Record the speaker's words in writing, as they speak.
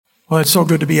Well, it's so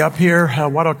good to be up here.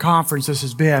 What a conference this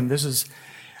has been. This is,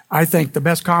 I think, the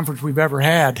best conference we've ever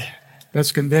had.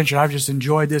 Best convention. I've just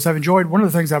enjoyed this. One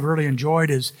of the things I've really enjoyed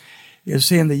is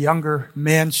seeing the younger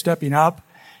men stepping up.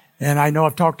 And I know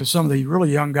I've talked to some of the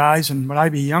really young guys, and when I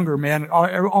be younger men,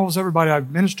 almost everybody I've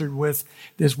ministered with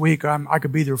this week, I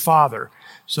could be their father.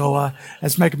 So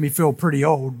that's making me feel pretty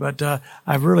old. But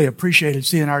I've really appreciated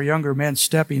seeing our younger men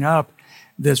stepping up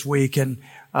this week. And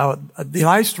the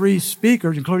last three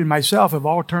speakers, including myself, have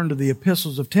all turned to the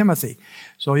epistles of Timothy.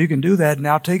 So you can do that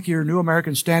now. Take your New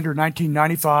American Standard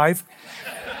 1995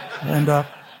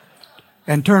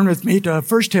 and turn with me to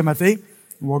 1 Timothy.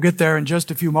 We'll get there in just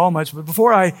a few moments. But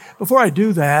before I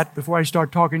do that, before I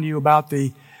start talking to you about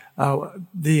the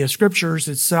scriptures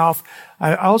itself,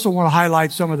 I also want to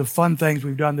highlight some of the fun things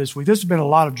we've done this week. This has been a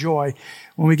lot of joy.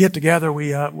 When we get together,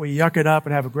 we yuck it up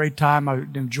and have a great time. I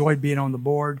enjoyed being on the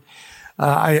board.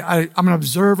 I'm an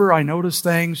observer. I notice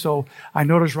things. So I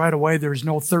noticed right away there's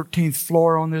no 13th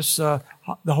floor on this, the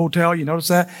hotel. You notice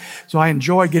that? So I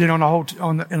enjoy getting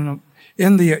on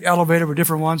in the elevator with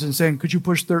different ones and saying, could you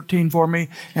push 13 for me?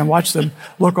 And watch them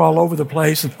look all over the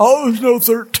place. And, there's no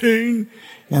 13.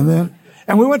 And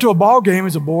we went to a ball game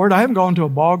as a board. I haven't gone to a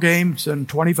ball game in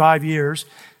 25 years.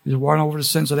 We went over to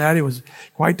Cincinnati. It was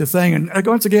quite the thing. And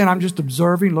once again, I'm just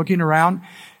observing, looking around.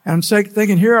 And I'm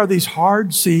thinking, here are these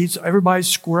hard seats.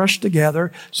 Everybody's squished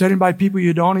together, sitting by people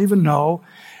you don't even know.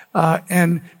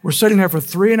 And we're sitting there for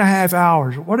 3.5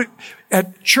 hours.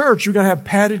 At church, you got to have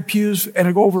padded pews, and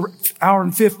it go over an hour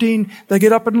and 15. They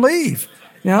get up and leave,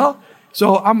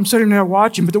 So I'm sitting there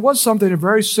watching. But there was something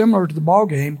very similar to the ball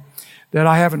game that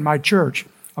I have in my church.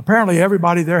 Apparently,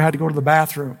 everybody there had to go to the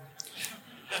bathroom.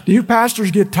 Do you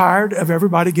pastors get tired of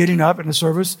everybody getting up in the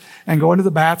service and going to the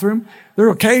bathroom? There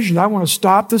are occasions I want to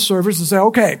stop the service and say,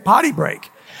 okay, potty break.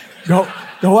 Go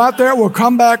out there, we'll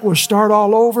come back, we'll start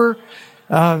all over.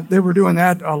 They were doing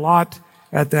that a lot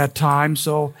at that time,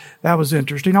 so that was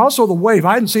interesting. Also the wave.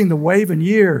 I hadn't seen the wave in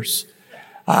years.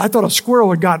 I thought a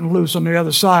squirrel had gotten loose on the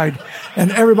other side, and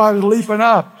everybody was leaping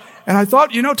up. And I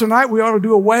thought, tonight we ought to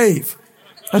do a wave.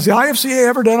 Has the IFCA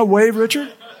ever done a wave,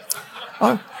 Richard?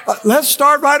 Let's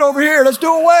start right over here. Let's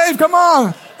do a wave. Come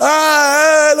on.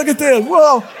 Hey, look at this.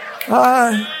 Whoa.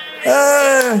 Hey.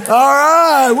 All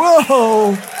right.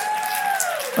 Whoa.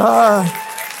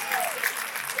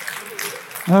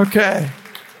 Okay.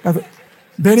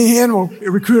 Benny Hinn will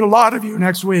recruit a lot of you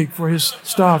next week for his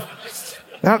stuff.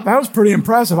 That was pretty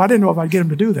impressive. I didn't know if I'd get him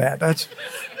to do that.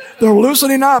 They're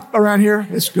loosening up around here.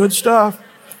 It's good stuff.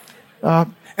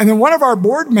 And then one of our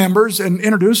board members, in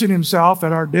introducing himself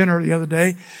at our dinner the other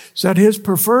day, said his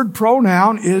preferred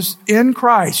pronoun is in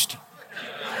Christ.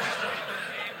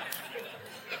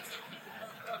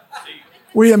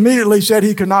 We immediately said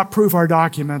he could not prove our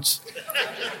documents.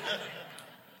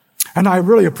 And I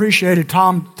really appreciated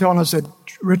Tom telling us that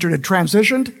Richard had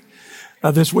transitioned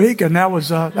this week, and that was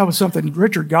something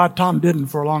Richard got. Tom didn't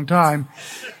for a long time.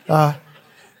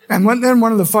 And then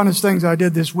one of the funnest things I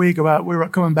did this week we were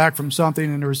coming back from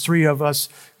something, and there was 3 of us,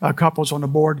 couples on the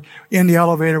board in the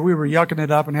elevator. We were yucking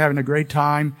it up and having a great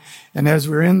time. And as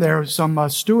we were in there, some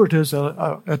stewardess,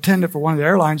 attendant for one of the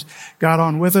airlines, got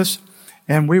on with us,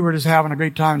 and we were just having a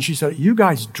great time. And she said, "You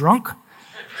guys drunk?"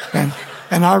 And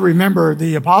I remember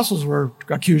the apostles were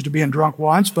accused of being drunk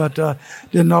once, but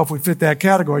didn't know if we fit that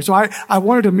category. So I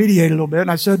wanted to mediate a little bit,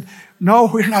 and I said, "No,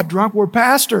 we're not drunk. We're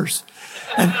pastors."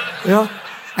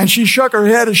 And she shook her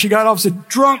head as she got off and said,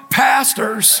 "Drunk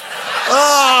pastors."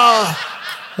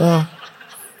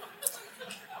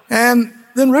 And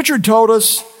then Richard told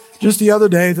us just the other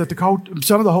day that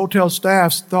some of the hotel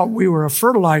staffs thought we were a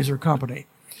fertilizer company.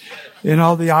 The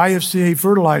IFCA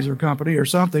fertilizer company or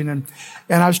something. And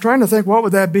I was trying to think, what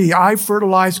would that be? I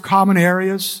fertilize common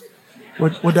areas.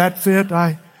 Would that fit?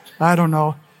 I don't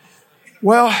know.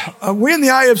 Well, we in the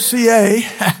IFCA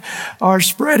are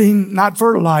spreading, not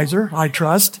fertilizer, I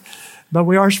trust, but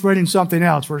we are spreading something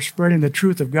else. We're spreading the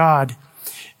truth of God.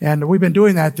 And we've been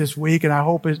doing that this week, and I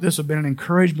hope this has been an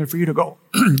encouragement for you to go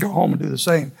home and do the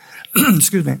same.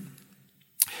 Excuse me.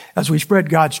 As we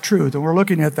spread God's truth. And we're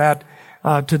looking at that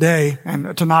today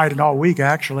and tonight and all week,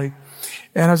 actually.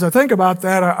 And as I think about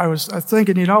that, I was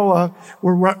thinking,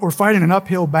 we're fighting an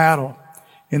uphill battle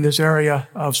in this area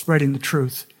of spreading the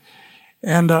truth.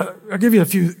 And I'll give you a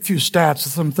few stats,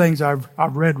 some things I've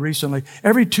read recently.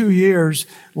 Every 2 years,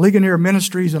 Ligonier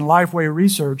Ministries and Lifeway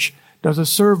Research does a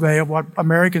survey of what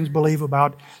Americans believe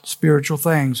about spiritual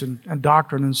things and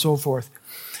doctrine and so forth.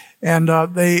 And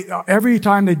every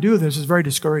time they do this is very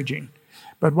discouraging.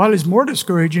 But what is more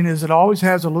discouraging is it always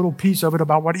has a little piece of it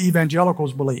about what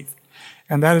evangelicals believe.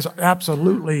 And that is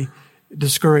absolutely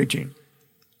discouraging.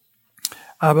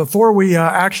 Before we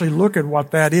actually look at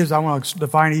what that is, I want to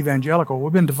define evangelical.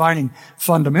 We've been defining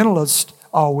fundamentalist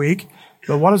all week,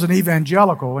 but what is an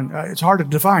evangelical? And it's hard to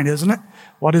define, isn't it?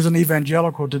 What is an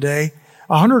evangelical today?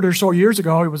 100 or so years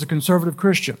ago, he was a conservative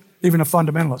Christian, even a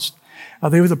fundamentalist.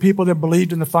 They were the people that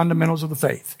believed in the fundamentals of the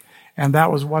faith, and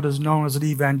that was what is known as an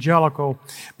evangelical.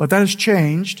 But that has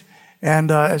changed, and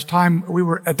as time, we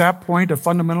were at that point, a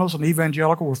fundamentalist and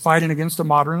evangelical were fighting against the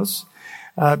modernists.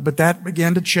 But that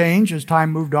began to change as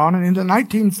time moved on. And in the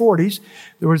 1940s,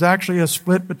 there was actually a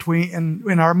split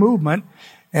in our movement.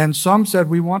 And some said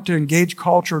we want to engage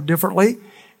culture differently,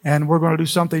 and we're going to do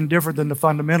something different than the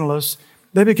fundamentalists.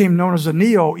 They became known as the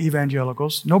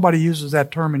neo-evangelicals. Nobody uses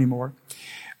that term anymore.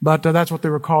 But that's what they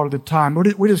were called at the time.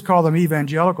 We just call them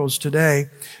evangelicals today.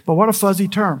 But what a fuzzy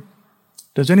term.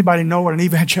 Does anybody know what an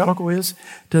evangelical is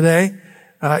today?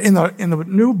 In the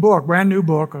new book, brand new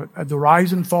book, The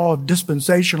Rise and Fall of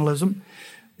Dispensationalism,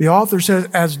 the author says,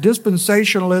 as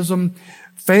dispensationalism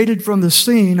faded from the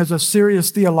scene as a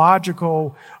serious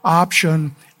theological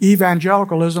option,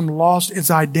 evangelicalism lost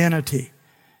its identity.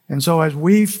 And so as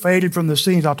we faded from the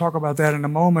scenes, I'll talk about that in a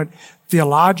moment,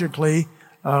 theologically,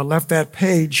 left that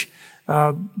page,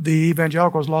 the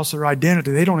evangelicals lost their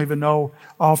identity. They don't even know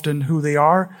often who they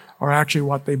are or actually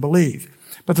what they believe.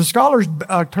 But the scholars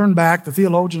the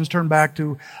theologians turn back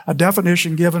to a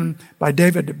definition given by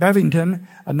David Bevington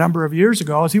a number of years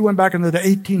ago. As he went back into the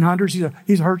 1800s,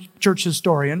 he's a church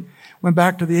historian, went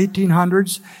back to the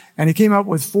 1800s, and he came up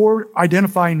with 4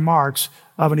 identifying marks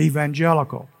of an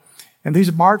evangelical. And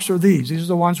these marks are these. These are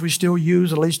the ones we still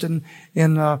use, at least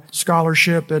in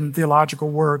scholarship and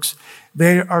theological works.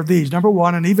 They are these. Number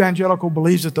 1, an evangelical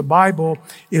believes that the Bible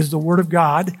is the Word of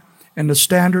God and the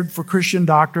standard for Christian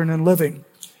doctrine and living.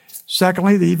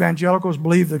 Secondly, the evangelicals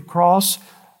believe the cross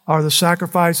or the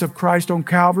sacrifice of Christ on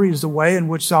Calvary is the way in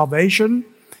which salvation,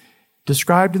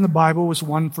 described in the Bible, was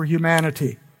won for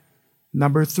humanity.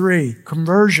 Number 3,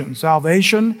 conversion.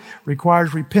 Salvation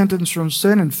requires repentance from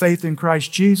sin and faith in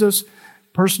Christ Jesus.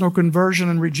 Personal conversion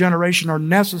and regeneration are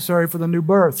necessary for the new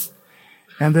birth.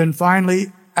 And then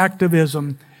finally,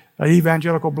 activism.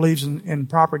 Evangelical believes in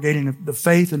propagating the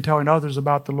faith and telling others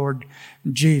about the Lord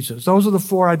Jesus. Those are the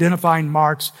 4 identifying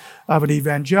marks of an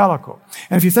evangelical.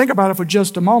 And if you think about it for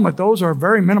just a moment, those are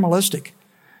very minimalistic.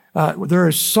 There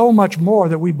is so much more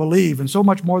that we believe and so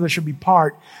much more that should be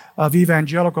part of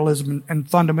evangelicalism and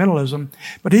fundamentalism.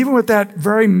 But even with that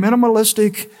very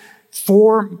minimalistic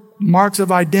 4 marks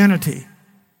of identity,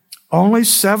 only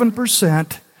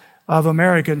 7% of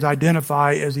Americans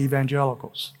identify as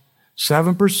evangelicals.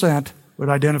 7% would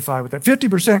identify with that.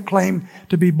 50% claim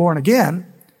to be born again,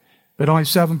 but only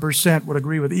 7% would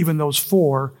agree with even those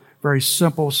 4 very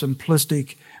simple,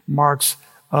 simplistic marks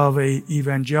of a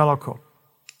evangelical.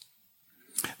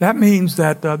 That means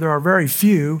that there are very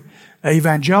few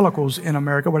evangelicals in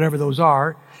America, whatever those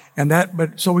are,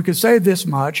 but so we could say this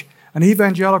much: an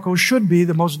evangelical should be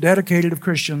the most dedicated of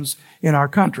Christians in our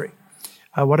country.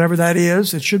 Whatever that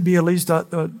is, it should be at least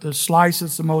the slice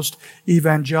that's the most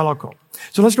evangelical.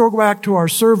 So let's go back to our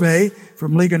survey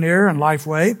from Ligonier and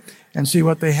Lifeway and see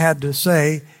what they had to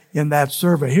say in that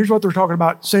survey. Here's what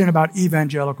they're saying about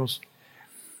evangelicals.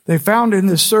 They found in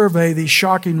this survey these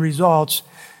shocking results.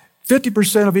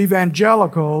 50% of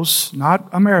evangelicals, not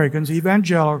Americans,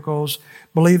 evangelicals,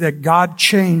 believe that God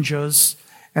changes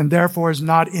and therefore is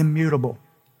not immutable.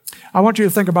 I want you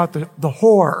to think about the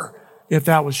horror if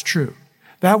that was true.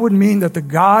 That would mean that the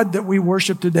God that we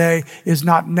worship today is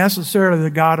not necessarily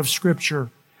the God of Scripture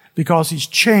because He's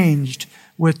changed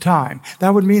with time.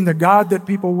 That would mean the God that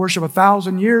people worship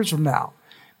 1,000 years from now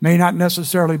may not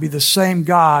necessarily be the same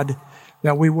God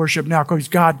that we worship now because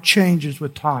God changes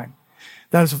with time.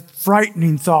 That is a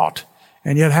frightening thought,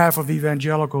 and yet half of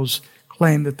evangelicals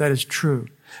claim that that is true.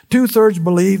 2/3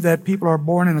 believe that people are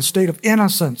born in a state of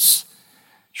innocence.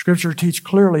 Scripture teaches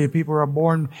clearly that people are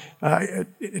born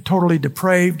totally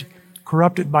depraved,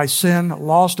 corrupted by sin,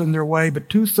 lost in their way. But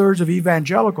 2/3 of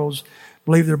evangelicals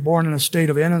believe they're born in a state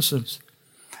of innocence.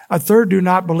 1/3 do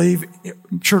not believe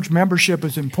church membership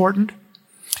is important.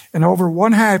 And over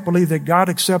 1/2 believe that God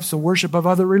accepts the worship of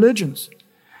other religions.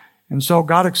 And so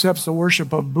God accepts the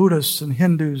worship of Buddhists and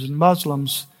Hindus and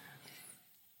Muslims,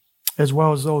 as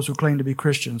well as those who claim to be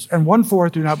Christians. And 1/4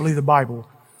 do not believe the Bible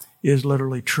is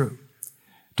literally true.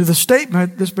 To the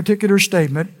statement, this particular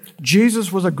statement,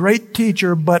 Jesus was a great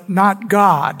teacher, but not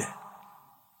God.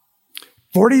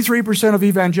 43% of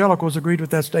evangelicals agreed with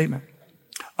that statement,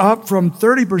 up from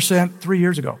 30% 3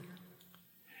 years ago.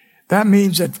 That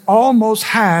means that almost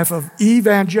half of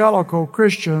evangelical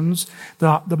Christians,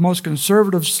 the most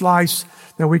conservative slice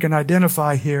that we can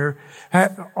identify here,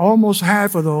 almost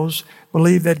half of those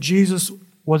believe that Jesus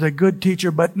was a good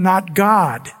teacher, but not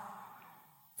God.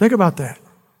 Think about that.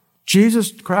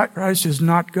 Jesus Christ is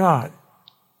not God.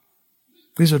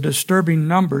 These are disturbing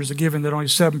numbers, given that only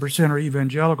 7% are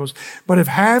evangelicals. But if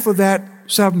half of that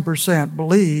 7%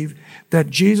 believe that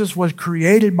Jesus was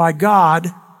created by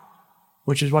God,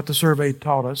 which is what the survey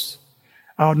taught us,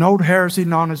 an old heresy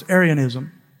known as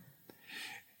Arianism,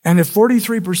 and if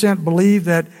 43% believe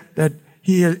that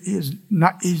he's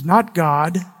not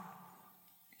God,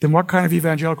 then what kind of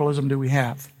evangelicalism do we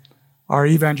have? Our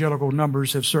evangelical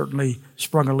numbers have certainly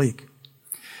sprung a leak.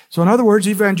 So in other words,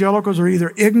 evangelicals are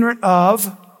either ignorant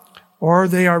of or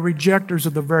they are rejectors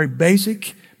of the very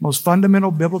basic, most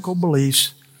fundamental biblical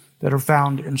beliefs that are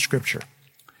found in Scripture.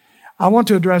 I want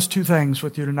to address two things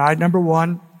with you tonight. Number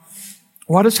one,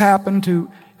 what has happened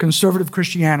to conservative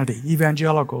Christianity,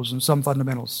 evangelicals, and some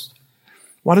fundamentalists?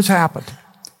 What has happened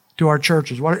to our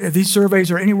churches? If these surveys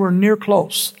are anywhere near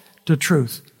close to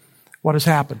truth, what has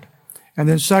happened? And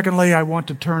then secondly, I want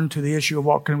to turn to the issue of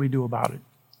what can we do about it.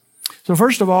 So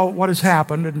first of all, what has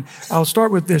happened, and I'll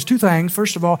start with this. Two things.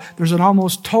 First of all, there's an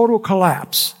almost total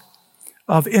collapse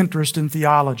of interest in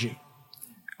theology.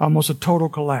 Almost a total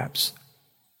collapse.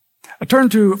 Turn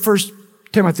to 1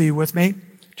 Timothy with me,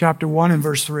 chapter 1 and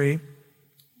verse 3.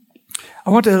 I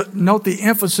want to note the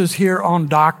emphasis here on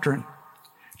doctrine.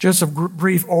 Just a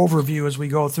brief overview as we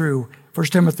go through. 1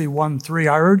 Timothy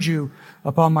 1:3. I urge you,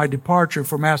 upon my departure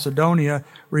for Macedonia,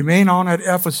 remain on at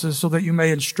Ephesus so that you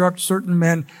may instruct certain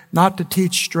men not to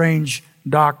teach strange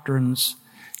doctrines.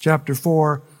 Chapter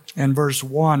 4 and verse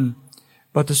 1.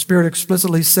 But the Spirit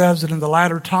explicitly says that in the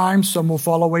latter times some will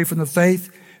fall away from the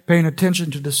faith, paying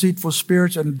attention to deceitful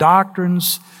spirits and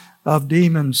doctrines of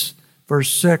demons.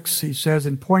 Verse 6, he says,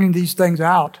 in pointing these things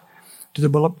out to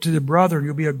the brethren,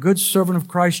 you'll be a good servant of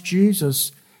Christ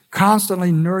Jesus,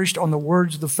 constantly nourished on the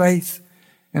words of the faith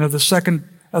and of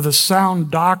the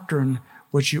sound doctrine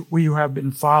which you have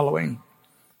been following.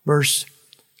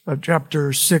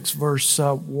 Chapter 6, verse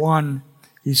 1,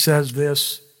 he says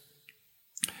this,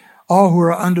 all who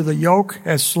are under the yoke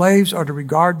as slaves are to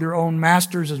regard their own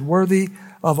masters as worthy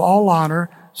of all honor,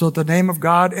 so that the name of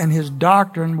God and His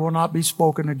doctrine will not be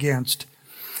spoken against.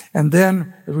 And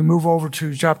then, as we move over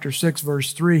to chapter 6,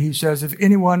 verse 3, he says, if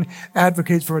anyone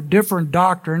advocates for a different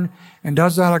doctrine and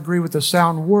does not agree with the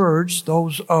sound words,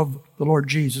 those of the Lord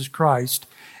Jesus Christ,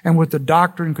 and with the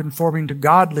doctrine conforming to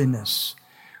godliness.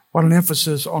 What an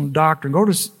emphasis on doctrine. Go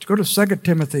to 2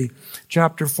 Timothy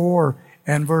chapter 4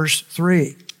 and verse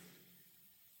 3.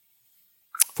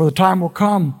 For the time will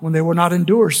come when they will not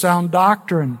endure sound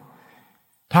doctrine.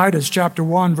 Titus chapter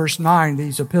 1, verse 9,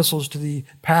 these epistles to the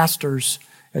pastors,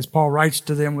 as Paul writes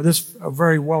to them, with this a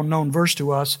very well-known verse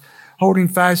to us, holding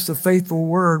fast the faithful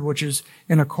word which is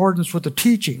in accordance with the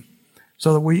teaching,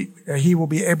 so that he will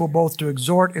be able both to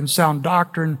exhort in sound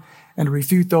doctrine and to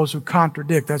refute those who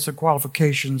contradict. That's the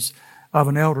qualifications of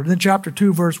an elder. Then chapter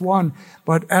 2, verse 1,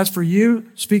 but as for you,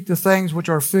 speak the things which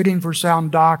are fitting for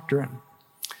sound doctrine.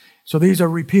 So these are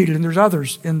repeated, and there's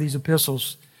others in these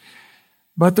epistles.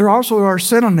 But there also are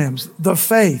synonyms. The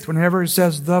faith, whenever it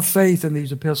says the faith in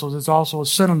these epistles, it's also a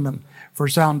synonym for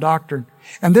sound doctrine.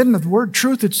 And then the word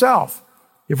truth itself.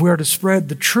 If we are to spread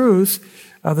the truth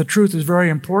is very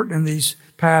important in these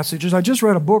passages. I just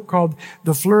read a book called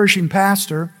The Flourishing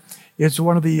Pastor. It's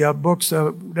one of the books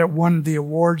that won the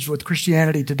awards with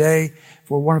Christianity Today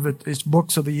for one of its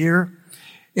books of the year.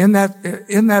 In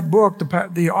that book,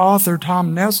 the author,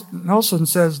 Tom Nelson,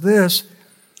 says this,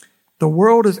 the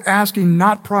world is asking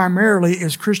not primarily,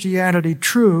 is Christianity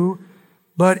true,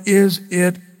 but is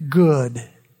it good?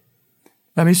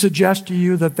 Let me suggest to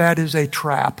you that is a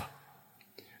trap.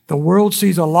 The world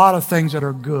sees a lot of things that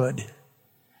are good.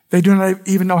 They do not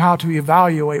even know how to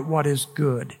evaluate what is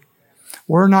good.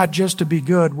 We're not just to be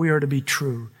good, we are to be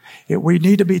true. We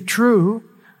need to be true,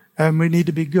 and we need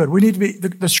to be good. We need to be,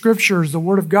 the Scriptures, the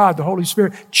Word of God, the Holy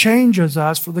Spirit changes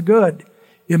us for the good.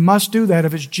 It must do that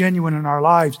if it's genuine in our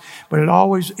lives. But it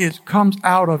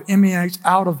emanates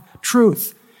out of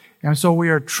truth. And so we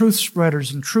are truth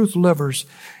spreaders and truth livers.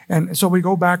 And so we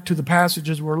go back to the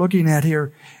passages we're looking at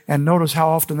here and notice how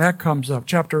often that comes up.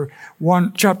 Chapter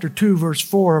 2, verse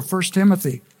 4 of 1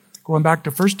 Timothy. Going back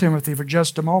to 1 Timothy for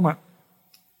just a moment.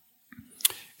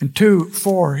 In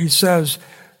 2:4, he says,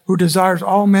 who desires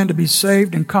all men to be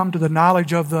saved and come to the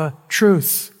knowledge of the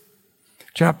truth.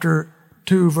 Chapter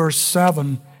 2, verse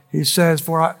 7, he says,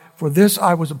 for this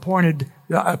I was appointed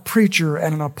a preacher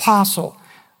and an apostle.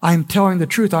 I'm telling the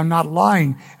truth. I'm not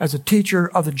lying as a teacher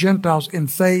of the Gentiles in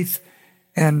faith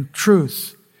and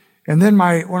truth. And then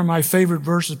one of my favorite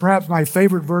verses, perhaps my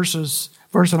favorite verse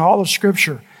in all of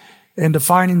Scripture, in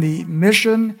defining the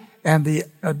mission and the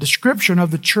description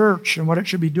of the church and what it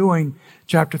should be doing,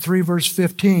 chapter 3, verse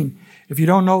 15. If you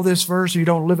don't know this verse, or you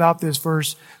don't live out this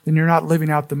verse, then you're not living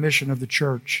out the mission of the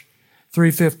church.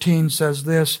 3:15 says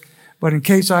this, "But in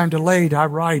case I am delayed, I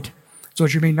write, so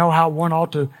that you may know how one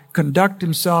ought to conduct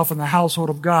himself in the household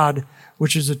of God,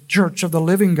 which is the church of the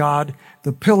living God,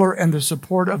 the pillar and the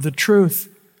support of the truth."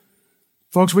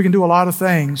 Folks, we can do a lot of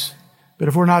things, but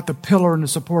if we're not the pillar and the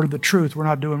support of the truth, we're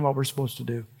not doing what we're supposed to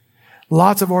do.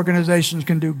 Lots of organizations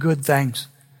can do good things.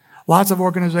 Lots of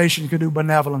organizations can do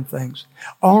benevolent things.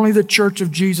 Only the Church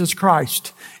of Jesus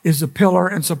Christ is the pillar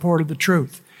and support of the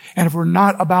truth. And if we're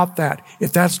not about that,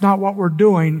 if that's not what we're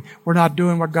doing, we're not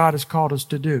doing what God has called us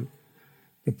to do.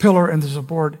 The pillar and the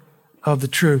support of the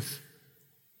truth.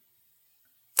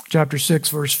 Chapter 6,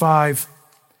 verse 5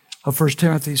 of 1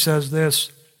 Timothy says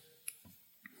this,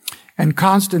 "And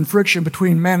constant friction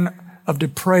between men of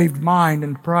depraved mind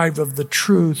and deprived of the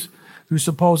truth, who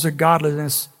suppose that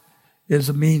godliness is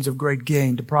a means of great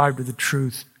gain," deprived of the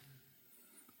truth.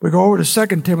 We go over to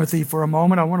 2 Timothy for a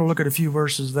moment. I want to look at a few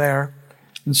verses there.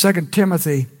 In 2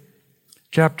 Timothy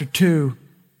chapter 2,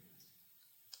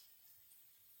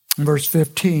 verse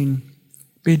 15,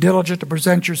 "Be diligent to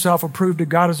present yourself approved to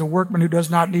God as a workman who does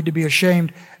not need to be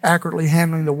ashamed, accurately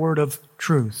handling the word of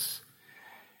truth."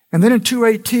 And then in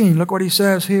 2:18, look what he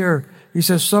says here. He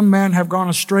says, "Some men have gone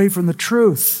astray from the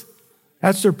truth."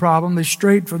 That's their problem. They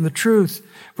strayed from the truth.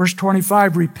 Verse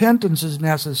 25, "Repentance is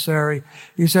necessary."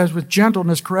 He says, "With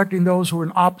gentleness correcting those who are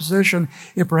in opposition,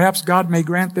 if perhaps God may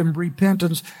grant them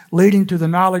repentance, leading to the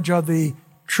knowledge of the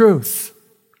truth."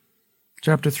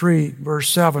 Chapter 3, verse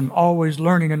 7, "Always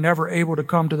learning and never able to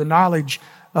come to the knowledge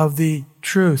of the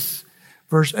truth."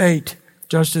 Verse 8,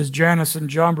 "Just as Jannes and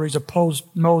Jambres opposed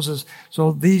Moses,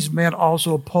 so these men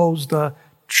also opposed the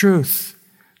truth."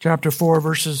 Chapter 4,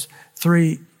 verses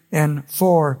 3 and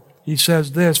 4, he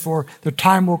says this, "For the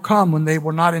time will come when they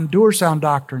will not endure sound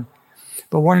doctrine,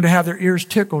 but wanting to have their ears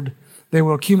tickled, they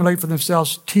will accumulate for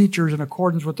themselves teachers in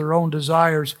accordance with their own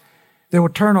desires. They will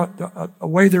turn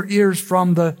away their ears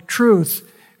from the truth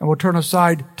and will turn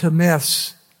aside to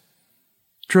myths."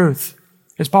 Truth.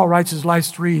 As Paul writes his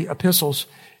last 3 epistles,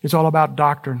 it's all about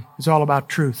doctrine. It's all about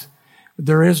truth.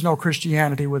 There is no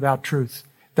Christianity without truth.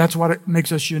 That's what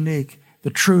makes us unique. The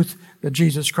truth that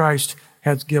Jesus Christ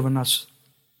has given us.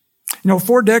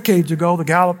 4 decades ago, the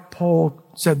Gallup poll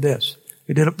said this.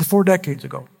 They did it 4 decades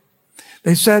ago.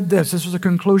 They said this. This was the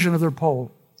conclusion of their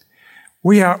poll.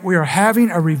 We are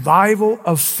having a revival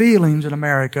of feelings in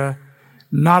America,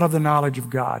 not of the knowledge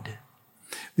of God.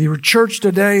 The church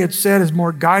today, it said, is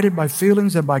more guided by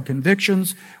feelings than by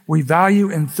convictions. We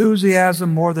value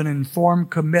enthusiasm more than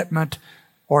informed commitment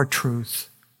or truth.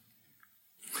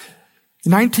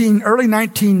 Early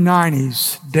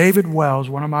 1990s, David Wells,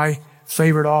 one of my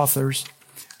favorite authors,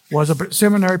 was a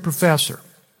seminary professor.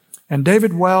 And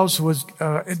David Wells was,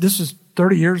 this is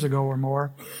 30 years ago or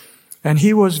more, and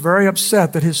he was very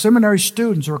upset that his seminary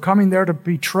students were coming there to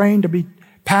be trained to be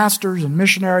pastors and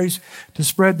missionaries to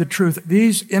spread the truth.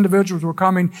 These individuals were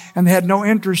coming and they had no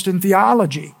interest in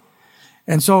theology.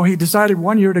 And so he decided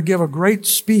one year to give a great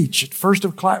speech at first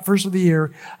of the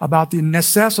year about the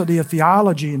necessity of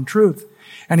theology and truth.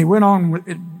 And he went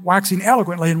on waxing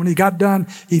eloquently, and when he got done,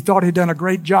 he thought he'd done a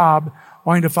great job,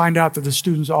 only to find out that the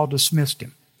students all dismissed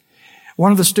him.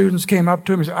 One of the students came up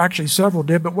to him, actually several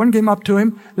did, but one came up to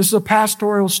him. This is a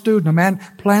pastoral student, a man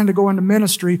planned to go into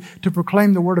ministry to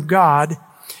proclaim the Word of God.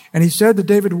 And he said to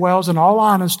David Wells, in all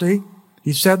honesty,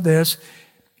 he said this,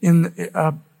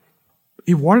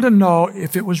 he wanted to know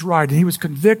if it was right, and he was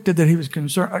convicted that he was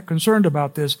concerned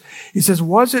about this. He says,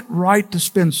 was it right to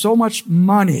spend so much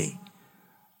money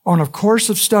on a course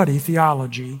of study,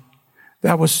 theology,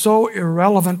 that was so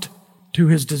irrelevant to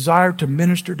his desire to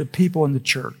minister to people in the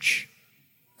church?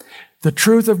 The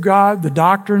truth of God, the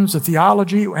doctrines, the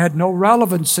theology had no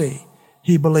relevancy,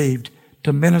 he believed,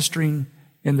 to ministering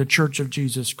in the church of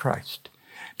Jesus Christ.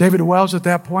 David Wells at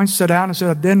that point sat down and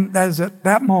said, then at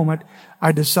that moment,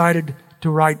 I decided to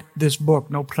write this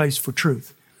book, No Place for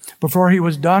Truth. Before he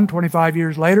was done, 25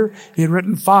 years later, he had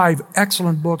written 5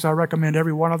 excellent books. I recommend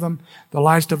every one of them. The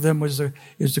last of them is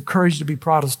The Courage to be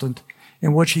Protestant,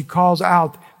 in which he calls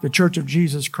out the Church of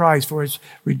Jesus Christ for its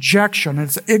rejection and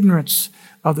its ignorance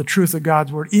of the truth of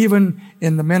God's Word, even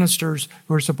in the ministers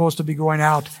who are supposed to be going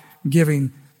out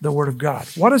giving the Word of God.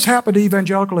 What has happened to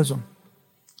evangelicalism?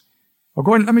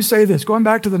 Well, let me say this. Going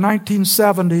back to the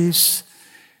 1970s,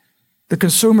 the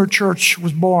consumer church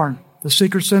was born. The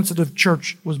seeker-sensitive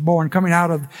church was born, coming out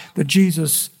of the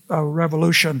Jesus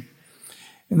revolution.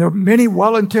 And there were many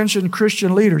well-intentioned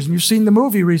Christian leaders. And you've seen the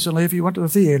movie recently, if you went to the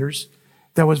theaters.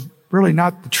 That was really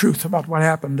not the truth about what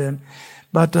happened then.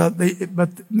 But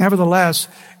nevertheless,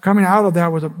 coming out of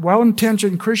that was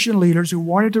well-intentioned Christian leaders who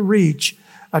wanted to reach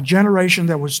a generation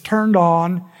that was turned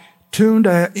on, tuned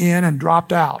in, and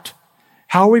dropped out.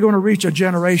 How are we going to reach a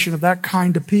generation of that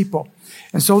kind of people?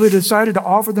 And so they decided to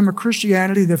offer them a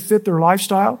Christianity that fit their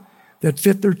lifestyle, that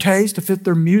fit their taste, that fit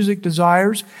their music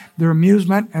desires, their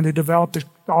amusement, and they developed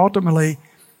ultimately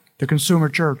the consumer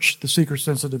church, the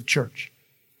seeker-sensitive church.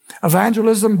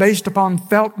 Evangelism based upon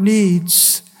felt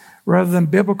needs rather than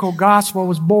biblical gospel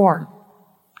was born.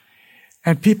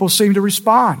 And people seemed to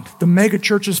respond. The mega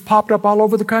churches popped up all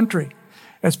over the country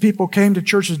as people came to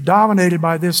churches dominated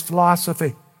by this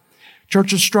philosophy.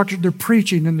 Churches structured their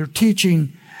preaching and their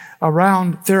teaching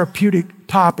around therapeutic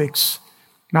topics,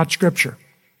 not Scripture.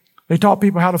 They taught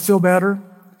people how to feel better,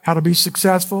 how to be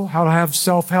successful, how to have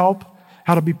self-help,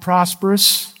 how to be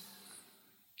prosperous.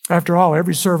 After all,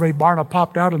 every survey Barna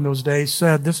popped out in those days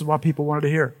said this is what people wanted to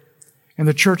hear. And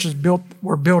the churches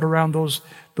were built around those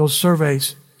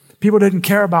surveys. People didn't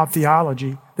care about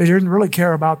theology. They didn't really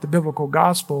care about the biblical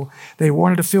gospel. They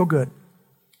wanted to feel good.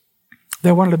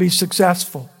 They wanted to be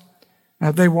successful.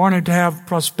 They wanted to have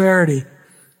prosperity.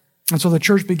 And so the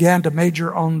church began to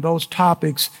major on those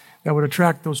topics that would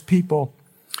attract those people.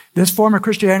 This form of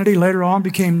Christianity later on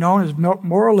became known as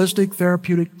moralistic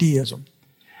therapeutic deism.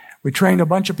 We trained a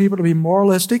bunch of people to be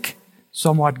moralistic,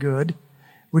 somewhat good.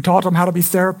 We taught them how to be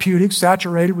therapeutic,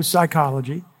 saturated with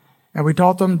psychology. And we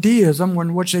taught them deism,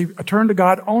 in which they turned to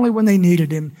God only when they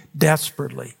needed Him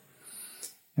desperately.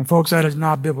 And folks, that is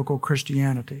not biblical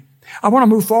Christianity. I want to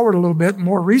move forward a little bit.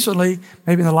 More recently,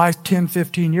 maybe in the last 10,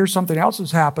 15 years, something else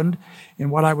has happened in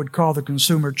what I would call the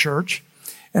consumer church.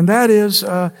 And that is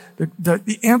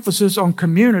the emphasis on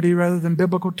community rather than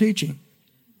biblical teaching.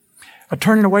 A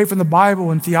turning away from the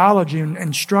Bible and theology and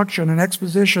instruction and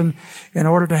exposition in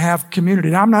order to have community.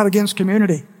 Now, I'm not against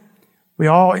community. We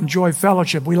all enjoy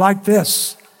fellowship. We like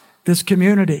this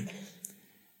community.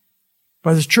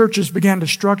 But as churches began to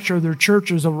structure their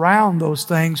churches around those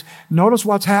things, notice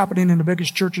what's happening in the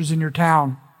biggest churches in your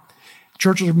town.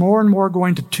 Churches are more and more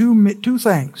going to two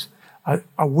things.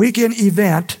 A weekend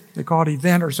event, they call it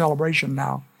event or celebration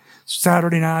now.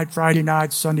 Saturday night, Friday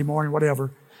night, Sunday morning,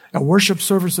 whatever. A worship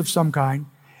service of some kind,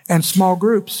 and small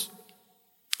groups.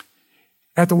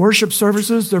 At the worship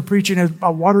services, they're preaching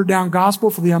a watered-down gospel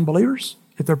for the unbelievers,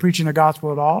 if they're preaching a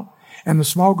gospel at all. And the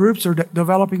small groups are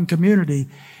developing community.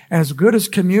 And as good as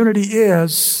community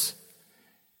is,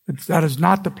 that is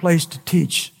not the place to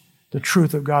teach the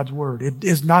truth of God's Word. It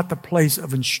is not the place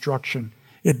of instruction.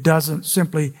 It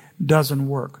simply doesn't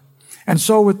work. And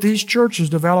so with these churches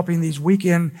developing these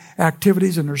weekend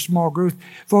activities in their small groups,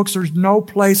 folks, there's no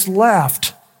place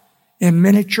left in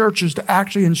many churches to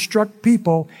actually instruct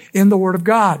people in the Word of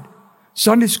God.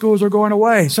 Sunday schools are going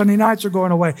away. Sunday nights are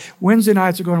going away. Wednesday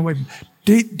nights are going away.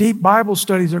 Deep Bible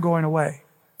studies are going away.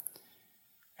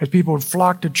 As people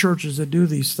flock to churches that do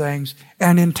these things.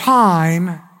 And in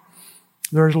time,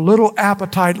 there's little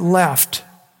appetite left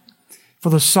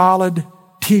for the solid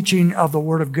teaching of the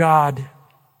Word of God.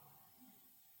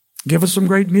 Give us some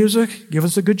great music, give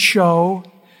us a good show,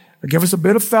 give us a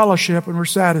bit of fellowship and we're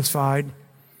satisfied.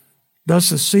 Thus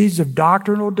the seeds of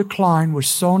doctrinal decline was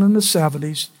sown in the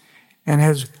 70s and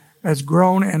has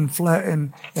grown and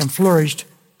flourished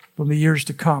from the years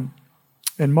to come.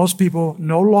 And most people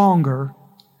no longer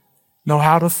know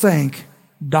how to think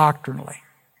doctrinally.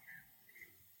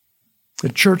 The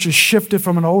church has shifted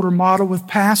from an older model with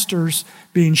pastors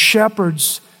being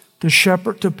shepherds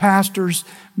to pastors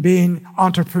being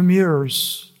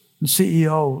entrepreneurs and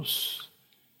CEOs.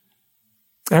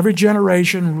 Every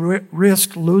generation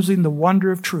risks losing the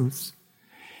wonder of truth.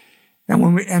 And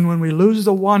when we lose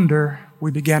the wonder,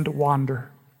 we begin to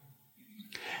wander.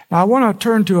 Now I want to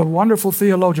turn to a wonderful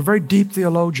theologian, a very deep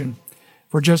theologian,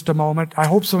 for just a moment. I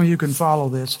hope some of you can follow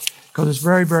this because it's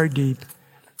very, very deep.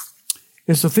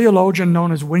 It's a theologian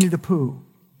known as Winnie the Pooh.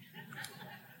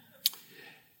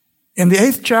 In the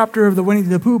 8th chapter of the Winnie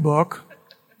the Pooh book,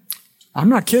 I'm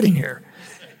not kidding here.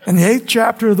 In the 8th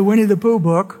chapter of the Winnie the Pooh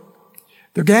book,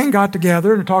 the gang got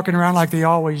together and are talking around like they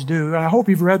always do. And I hope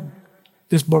you've read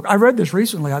this book. I read this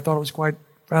recently. I thought it was quite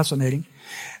fascinating.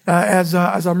 As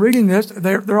I'm reading this,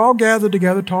 they're all gathered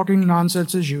together talking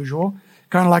nonsense as usual,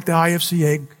 kind of like the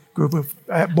IFCA group of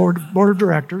board of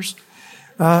directors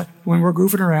when we're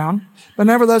goofing around. But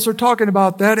nevertheless, they're talking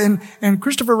about that. And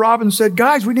Christopher Robin said,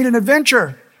 guys, we need an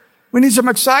adventure. We need some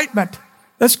excitement.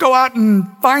 let's go out and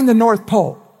find the North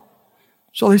Pole.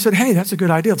 So they said, hey, that's a good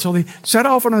idea. So they set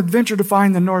off on an adventure to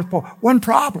find the North Pole. One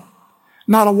problem.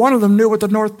 Not a one of them knew what the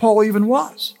North Pole even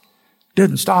was.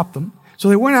 Didn't stop them. So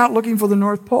they went out looking for the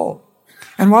North Pole.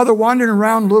 And while they're wandering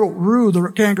around, little Roo, the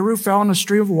kangaroo, fell in a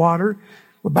stream of water,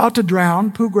 about to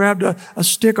drown. Pooh grabbed a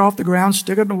stick off the ground,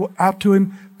 stuck it out to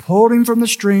him, pulled him from the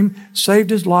stream, saved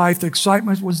his life. The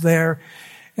excitement was there.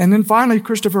 And then finally,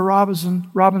 Christopher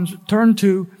Robbins turned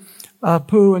to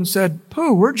Pooh and said,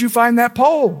 Pooh, where'd you find that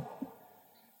pole?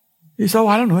 He said, oh,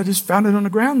 I don't know. I just found it on the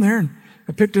ground there, and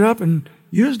I picked it up and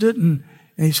used it. And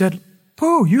he said,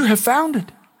 Pooh, you have found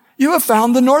it. You have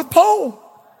found the North Pole.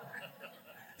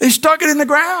 They stuck it in the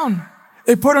ground.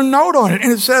 They put a note on it,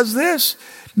 and it says this,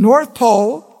 North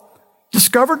Pole,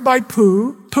 discovered by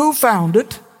Pooh. Pooh found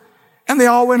it, and they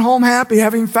all went home happy,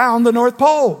 having found the North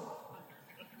Pole.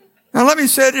 Now let me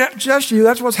suggest to you,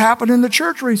 that's what's happened in the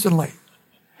church recently.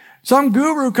 Some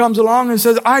guru comes along and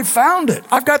says, I found it.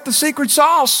 I've got the secret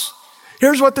sauce.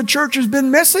 Here's what the church has been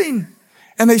missing.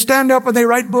 And they stand up and they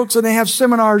write books and they have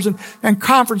seminars and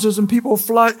conferences, and people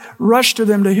rush to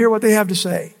them to hear what they have to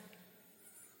say.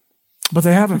 But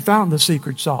they haven't found the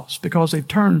secret sauce because they've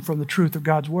turned from the truth of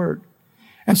God's word.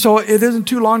 And so it isn't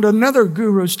too long till another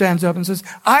guru stands up and says,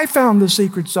 I found the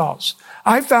secret sauce.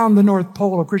 I found the North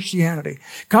Pole of Christianity.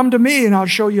 Come to me and I'll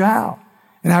show you how.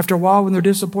 And after a while, when they're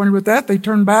disappointed with that, they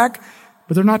turn back,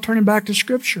 but they're not turning back to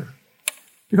Scripture.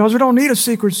 Because we don't need a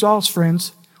secret sauce,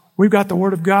 friends. We've got the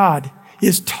Word of God. He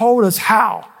has told us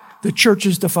how the church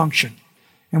is to function.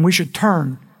 And we should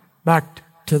turn back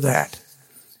to that.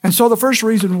 And so the first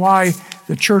reason why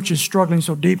the church is struggling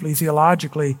so deeply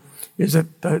theologically is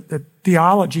that the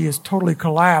theology is totally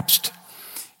collapsed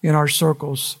in our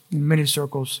circles, in many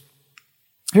circles.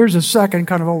 Here's a second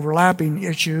kind of overlapping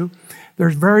issue.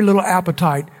 There's very little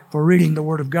appetite for reading the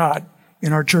Word of God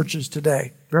in our churches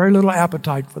today. Very little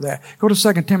appetite for that. Go to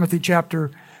 2 Timothy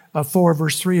chapter 4,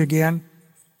 verse 3 again.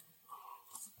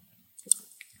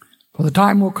 For the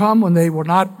time will come when they will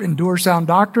not endure sound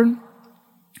doctrine,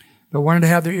 but wanting to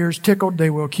have their ears tickled, they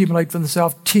will accumulate for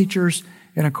themselves teachers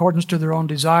in accordance to their own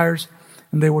desires,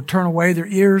 and they will turn away their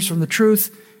ears from the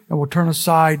truth and will turn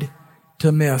aside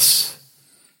to myths.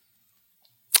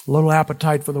 Little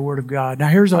appetite for the Word of God. Now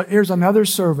here's another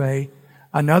survey,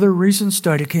 another recent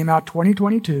study came out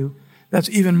 2022 that's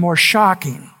even more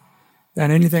shocking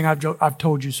than anything I've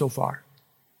told you so far.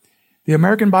 The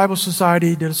American Bible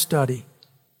Society did a study,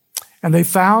 and they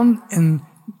found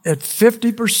that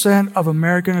 50% of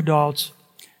American adults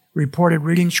reported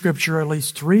reading Scripture at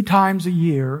least 3 times a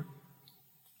year.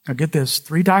 Now get this,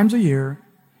 3 times a year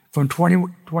from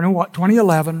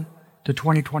 2011 to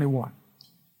 2021.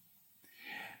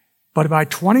 But by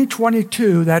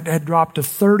 2022, that had dropped to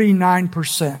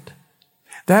 39%.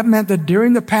 That meant that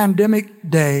during the pandemic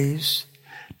days,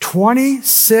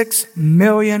 26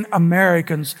 million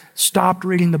Americans stopped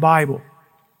reading the Bible.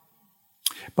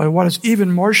 But what is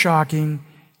even more shocking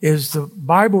is the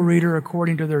Bible reader,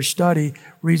 according to their study,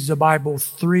 reads the Bible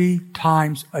 3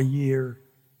 times a year.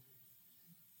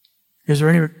 Is there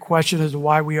any question as to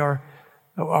why we are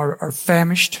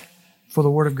famished for the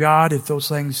Word of God, if those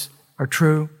things are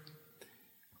true?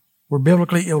 We're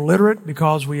biblically illiterate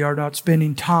because we are not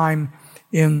spending time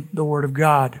in the Word of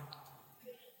God.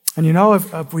 And you know,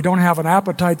 if we don't have an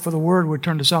appetite for the Word, we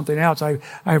turn to something else.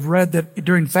 I've read that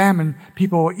during famine,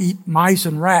 people eat mice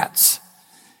and rats.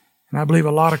 And I believe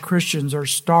a lot of Christians are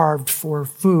starved for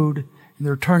food, and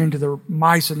they're turning to the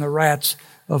mice and the rats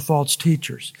of false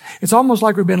teachers. It's almost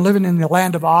like we've been living in the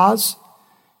land of Oz,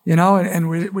 you know, and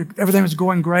everything was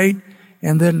going great.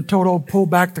 And then Toto pulled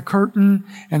back the curtain,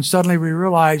 and suddenly we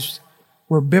realized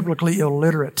we're biblically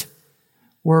illiterate.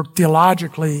 We're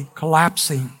theologically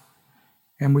collapsing.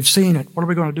 And we've seen it. What are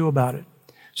we going to do about it?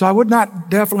 So I would not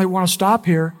definitely want to stop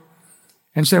here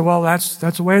and say, well, that's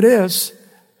the way it is.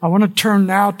 I want to turn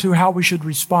now to how we should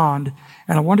respond.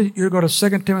 And I want you to go to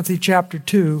 2 Timothy chapter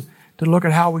 2 to look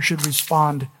at how we should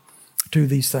respond to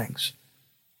these things.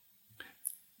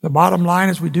 The bottom line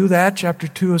as we do that, chapter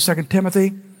 2 of 2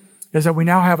 Timothy, is that we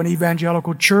now have an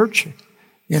evangelical church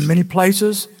in many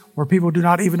places where people do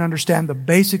not even understand the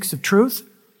basics of truth.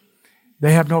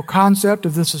 They have no concept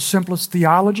of this as simplest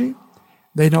theology.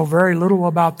 They know very little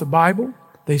about the Bible.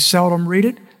 They seldom read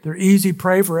it. They're easy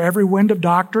prey for every wind of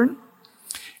doctrine.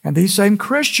 And these same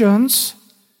Christians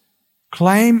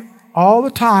claim all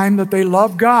the time that they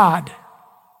love God.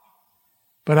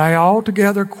 But I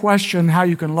altogether question how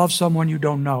you can love someone you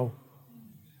don't know.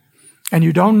 And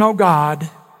you don't know God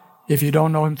if you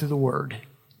don't know Him through the Word.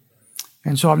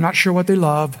 And so I'm not sure what they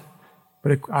love,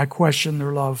 but I question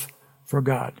their love for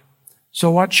God.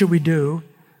 So what should we do?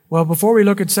 Well, before we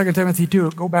look at 2 Timothy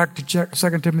 2, go back to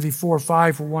 2 Timothy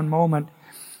 4:5 for one moment.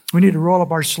 We need to roll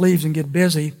up our sleeves and get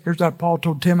busy. Here's what Paul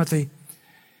told Timothy.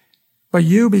 But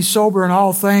you be sober in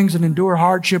all things and endure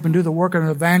hardship and do the work of an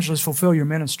evangelist, fulfill your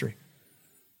ministry.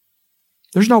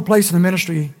 There's no place in the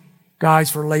ministry,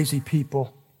 guys, for lazy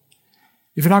people.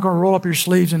 If you're not going to roll up your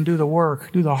sleeves and do the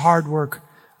work, do the hard work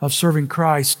of serving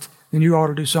Christ, then you ought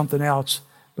to do something else.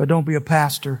 But don't be a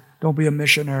pastor. Don't be a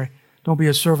missionary. Don't be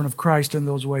a servant of Christ in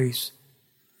those ways.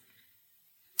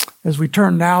 As we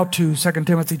turn now to 2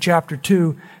 Timothy chapter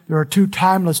 2, there are two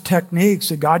timeless techniques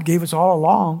that God gave us all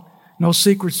along. No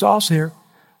secret sauce here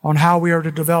on how we are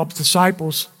to develop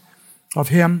disciples of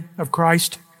Him, of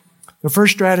Christ. The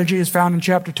first strategy is found in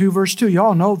chapter 2, verse 2. You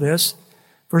all know this.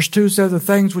 Verse 2 says, the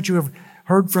things which you have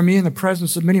heard from me in the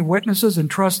presence of many witnesses,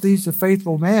 entrust these to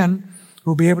faithful men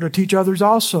who will be able to teach others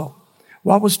also.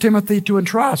 What was Timothy to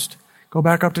entrust? Go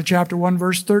back up to chapter 1,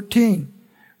 verse 13.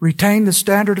 Retain the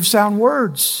standard of sound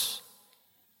words,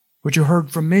 which you heard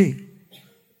from me.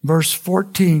 Verse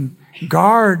 14.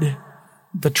 Guard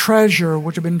the treasure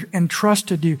which have been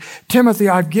entrusted to you. Timothy,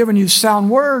 I've given you sound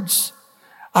words.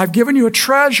 I've given you a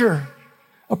treasure,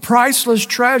 a priceless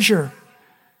treasure.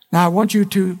 Now I want you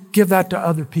to give that to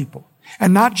other people.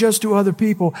 And not just to other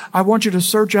people. I want you to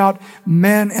search out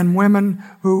men and women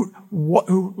who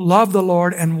love the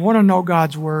Lord and want to know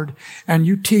God's Word. And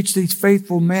you teach these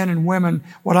faithful men and women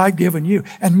what I've given you.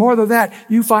 And more than that,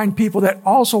 you find people that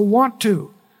also want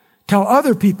to tell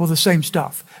other people the same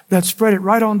stuff. That spread it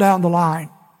right on down the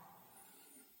line.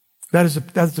 That's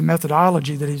the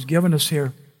methodology that He's given us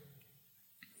here.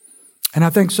 And I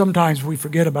think sometimes we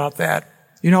forget about that.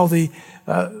 You know, the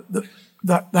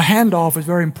handoff is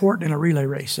very important in a relay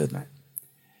race, isn't it?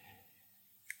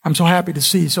 I'm so happy to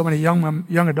see so many young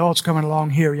adults coming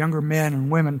along here, younger men and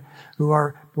women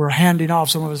we're handing off,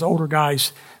 some of us older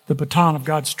guys, the baton of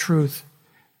God's truth.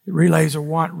 The relays are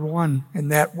one in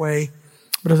that way.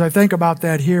 But as I think about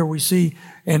that here, we see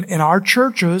in our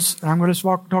churches, and I'm going to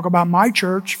talk about my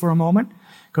church for a moment,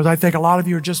 because I think a lot of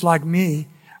you are just like me.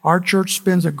 Our church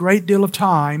spends a great deal of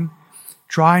time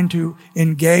trying to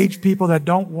engage people that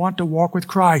don't want to walk with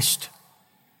Christ.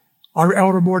 Our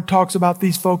elder board talks about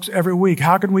these folks every week.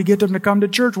 How can we get them to come to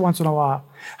church once in a while?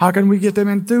 How can we get them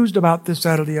enthused about this,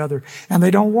 that, or the other? And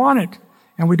they don't want it.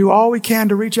 And we do all we can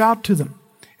to reach out to them.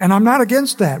 And I'm not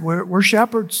against that. We're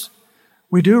shepherds.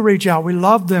 We do reach out. We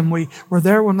love them. We're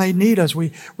there when they need us.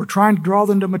 We're trying to draw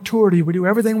them to maturity. We do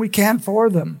everything we can for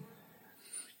them.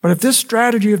 But if this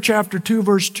strategy of chapter 2,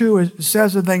 verse 2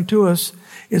 says a thing to us,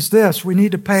 is this: we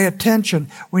need to pay attention.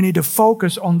 We need to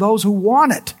focus on those who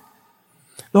want it.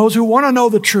 Those who want to know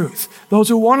the truth. Those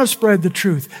who want to spread the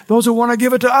truth. Those who want to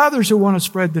give it to others who want to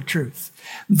spread the truth.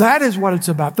 That is what it's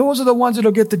about. Those are the ones that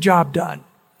will get the job done.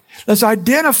 Let's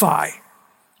identify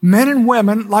men and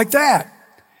women like that.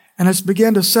 And let's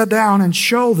begin to sit down and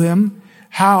show them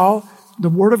how the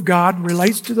Word of God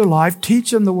relates to their life.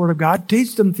 Teach them the Word of God.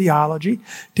 Teach them theology.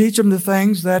 Teach them the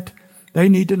things that they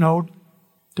need to know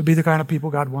to be the kind of people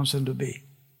God wants them to be.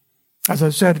 As I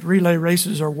said, relay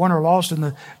races are won or lost in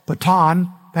the baton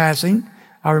passing.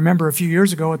 I remember a few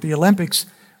years ago at the Olympics,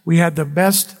 we had the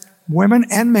best women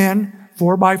and men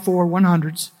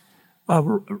 4x4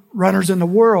 100s runners in the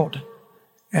world.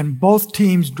 And both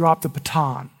teams dropped the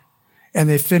baton. And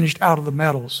they finished out of the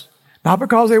medals. Not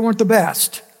because they weren't the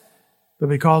best, but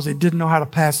because they didn't know how to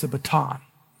pass the baton.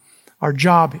 Our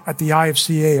job at the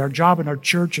IFCA, our job in our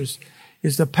churches,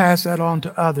 is to pass that on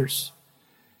to others.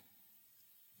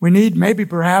 We need maybe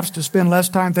perhaps to spend less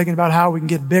time thinking about how we can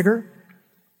get bigger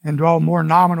and draw more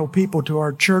nominal people to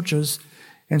our churches,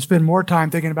 and spend more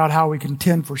time thinking about how we can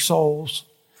tend for souls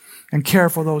and care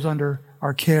for those under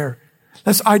our care.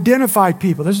 Let's identify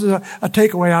people. This is a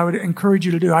takeaway I would encourage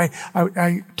you to do.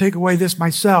 I take away this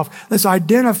myself. Let's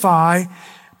identify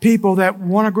people that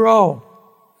want to grow,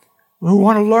 who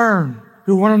want to learn,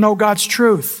 who want to know God's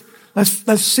truth.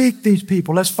 Let's seek these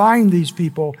people. Let's find these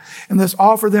people, and let's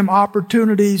offer them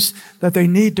opportunities that they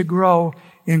need to grow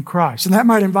in Christ. And that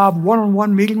might involve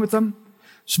one-on-one meeting with them,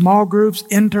 small groups,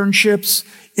 internships,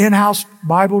 in-house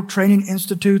Bible training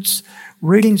institutes,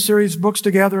 reading serious books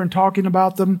together and talking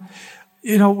about them.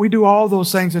 You know, we do all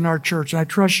those things in our church, and I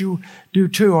trust you do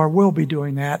too, or will be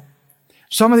doing that.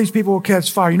 Some of these people will catch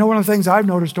fire. You know, one of the things I've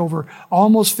noticed over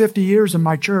almost 50 years in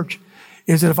my church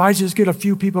is that if I just get a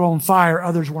few people on fire,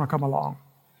 others want to come along.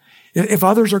 If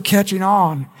others are catching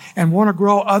on and want to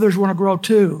grow, others want to grow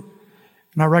too.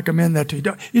 And I recommend that to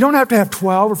you. You don't have to have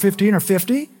 12 or 15 or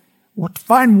 50.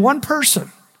 Find one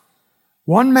person,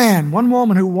 one man, one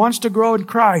woman who wants to grow in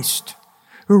Christ,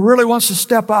 who really wants to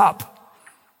step up,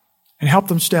 and help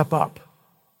them step up.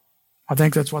 I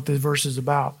think that's what this verse is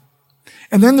about.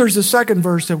 And then there's the second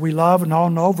verse that we love and all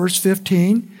know, verse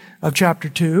 15 of chapter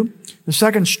 2. The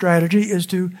second strategy is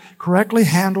to correctly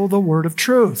handle the word of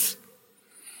truth.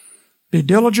 Be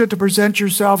diligent to present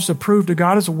yourselves approved to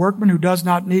God as a workman who does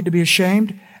not need to be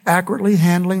ashamed, accurately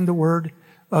handling the word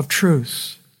of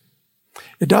truth.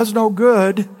 It does no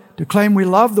good to claim we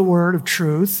love the word of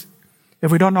truth if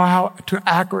we don't know how to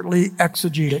accurately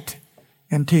exegete it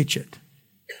and teach it.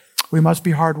 We must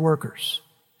be hard workers.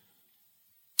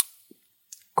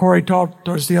 Corey talked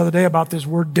to us the other day about this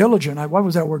word diligent. What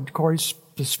was that word, Corey?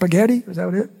 Spaghetti? Was that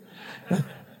what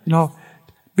it?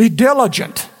 Be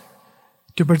diligent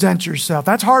to present yourself.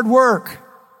 That's hard work.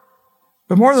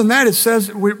 But more than that, it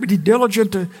says we be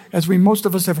diligent to, as most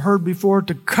of us have heard before,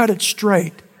 to cut it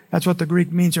straight. That's what the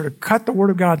Greek means here, to cut the Word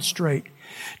of God straight.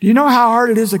 Do you know how hard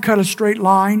it is to cut a straight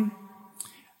line?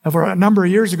 For a number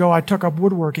of years ago, I took up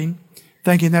woodworking,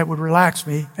 thinking that would relax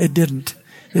me. It didn't.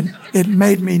 It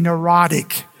made me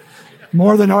neurotic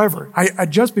more than ever. I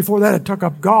just before that, I took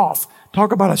up golf.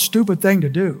 Talk about a stupid thing to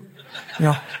do.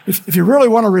 If you really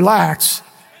want to relax,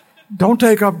 don't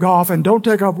take up golf and don't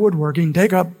take up woodworking.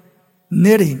 Take up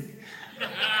knitting.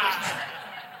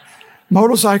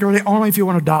 Motorcycle only if you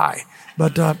want to die.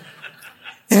 But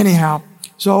anyhow,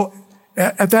 so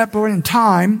at that point in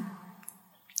time,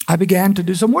 I began to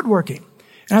do some woodworking.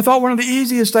 And I thought one of the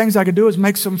easiest things I could do is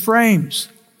make some frames.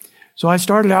 So I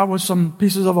started out with some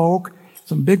pieces of oak,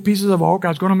 some big pieces of oak.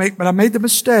 But I made the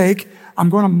mistake. I'm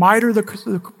going to miter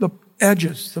the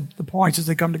edges, the points as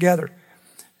they come together.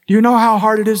 Do you know how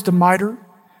hard it is to miter?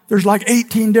 There's like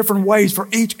 18 different ways for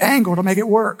each angle to make it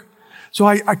work. So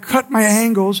I cut my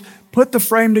angles, put the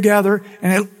frame together,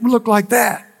 and it looked like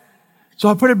that. So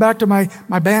I put it back to my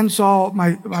bandsaw,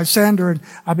 my sander, and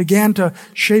I began to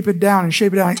shape it down.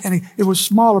 And it was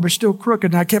smaller, but still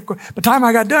crooked. And I kept going. By the time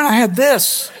I got done, I had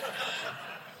this.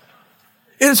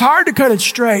 It is hard to cut it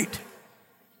straight.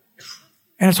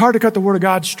 And it's hard to cut the Word of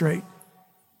God straight.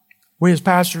 We as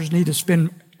pastors need to spend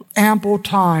ample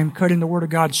time cutting the Word of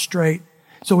God straight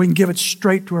so we can give it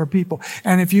straight to our people.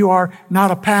 And if you are not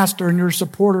a pastor and you're a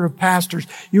supporter of pastors,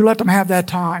 you let them have that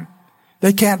time.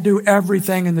 They can't do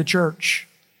everything in the church.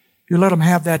 You let them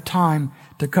have that time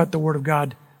to cut the Word of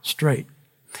God straight.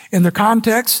 In the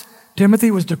context, Timothy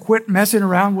was to quit messing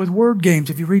around with word games.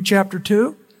 If you read chapter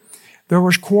 2, there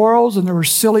was quarrels and there were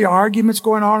silly arguments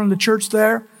going on in the church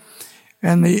there.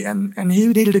 And he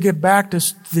needed to get back to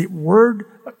the Word,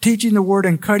 teaching the Word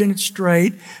and cutting it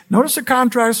straight. Notice the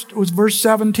contrast was verse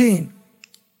 17.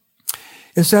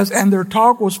 It says, and their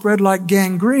talk will spread like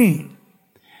gangrene.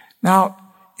 Now,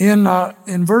 in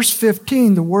verse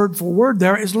 15, the word for word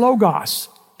there is logos,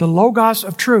 the logos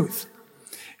of truth.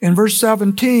 In verse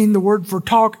 17, the word for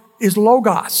talk is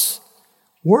logos,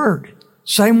 word,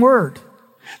 same word.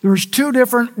 There's two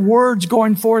different words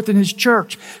going forth in his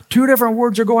church. Two different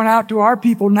words are going out to our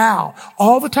people now,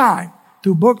 all the time,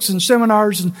 through books and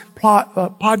seminars and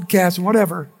podcasts and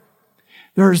whatever.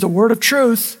 There's the word of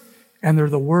truth, and they're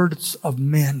the words of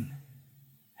men.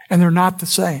 And they're not the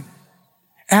same.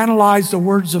 Analyze the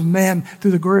words of men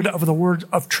through the grid of the words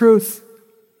of truth.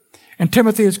 And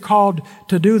Timothy is called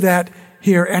to do that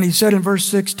here. And he said in verse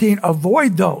 16,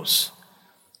 avoid those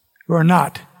who are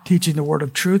not teaching the word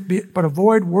of truth, but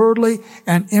avoid worldly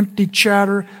and empty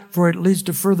chatter, for it leads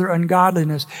to further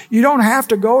ungodliness. You don't have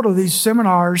to go to these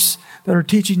seminars that are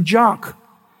teaching junk.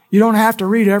 You don't have to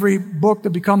read every book that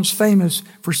becomes famous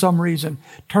for some reason.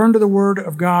 Turn to the Word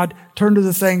of God. Turn to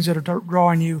the things that are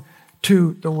drawing you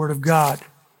to the Word of God.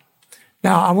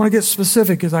 Now, I want to get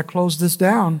specific as I close this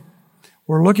down.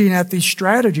 We're looking at these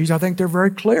strategies. I think they're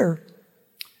very clear.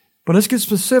 But let's get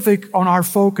specific on our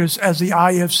focus as the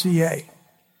IFCA.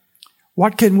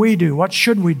 What can we do? What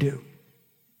should we do?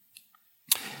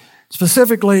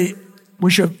 Specifically,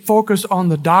 we should focus on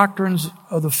the doctrines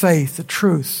of the faith, the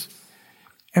truth.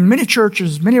 And many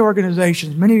churches, many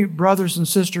organizations, many brothers and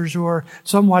sisters who are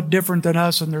somewhat different than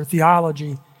us in their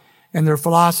theology and their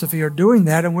philosophy are doing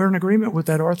that, and we're in agreement with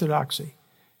that orthodoxy.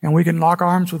 And we can lock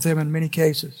arms with them in many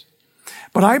cases.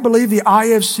 But I believe the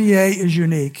IFCA is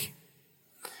unique.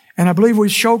 And I believe we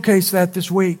showcase that this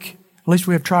week. At least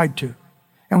we have tried to.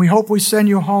 And we hope we send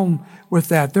you home with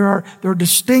that. There are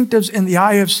distinctives in the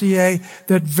IFCA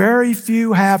that very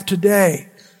few have today.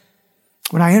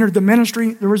 When I entered the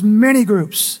ministry, there was many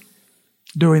groups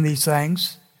doing these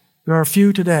things. There are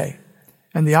few today.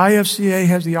 And the IFCA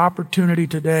has the opportunity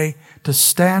today to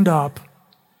stand up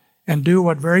and do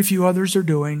what very few others are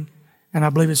doing. And I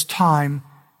believe it's time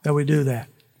that we do that.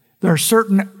 There are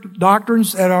certain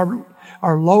doctrines that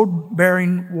are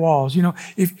load-bearing walls. You know,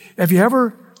 if you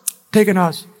ever taking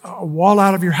a wall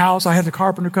out of your house. I had the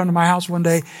carpenter come to my house one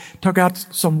day, took out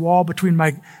some wall between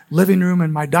my living room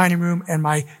and my dining room, and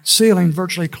my ceiling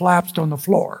virtually collapsed on the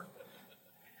floor.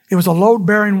 It was a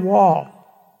load-bearing wall.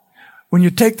 When you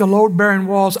take the load-bearing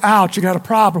walls out, you got a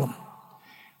problem.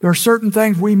 There are certain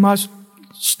things we must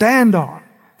stand on.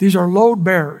 These are load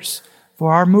bearers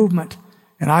for our movement,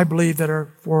 and I believe that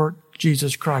are for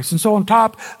Jesus Christ. And so on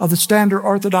top of the standard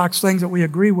orthodox things that we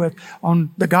agree with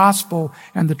on the gospel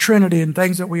and the Trinity and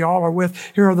things that we all are with,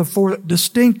 here are the four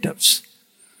distinctives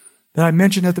that I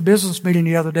mentioned at the business meeting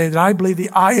the other day that I believe the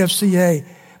IFCA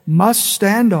must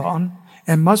stand on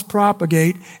and must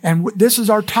propagate. And this is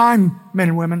our time, men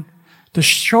and women, to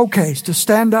showcase, to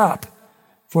stand up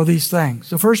for these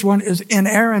things. The first one is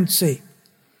inerrancy.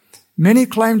 Many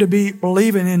claim to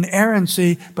believe in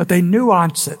inerrancy, but they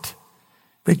nuance it.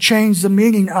 They change the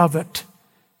meaning of it.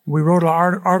 We wrote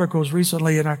articles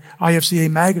recently in our IFCA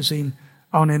magazine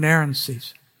on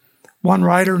inerrancies. One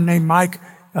writer named Mike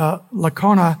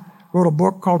Lacona wrote a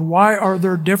book called Why Are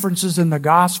There Differences in the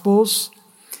Gospels?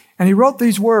 And he wrote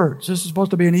these words. This is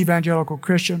supposed to be an evangelical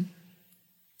Christian.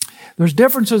 There's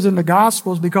differences in the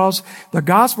Gospels because the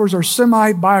Gospels are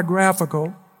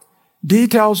semi-biographical.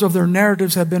 Details of their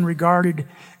narratives have been regarded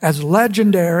as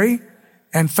legendary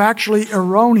and factually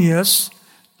erroneous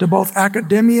to both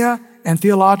academically and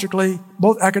theologically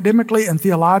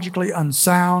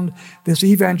unsound. This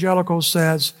evangelical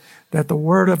says that the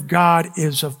Word of God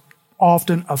is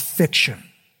often a fiction.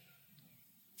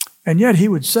 And yet he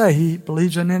would say he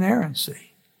believes in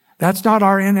inerrancy. That's not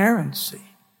our inerrancy.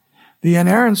 The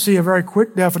inerrancy, a very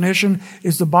quick definition,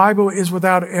 is the Bible is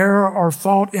without error or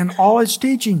fault in all its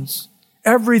teachings.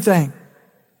 Everything.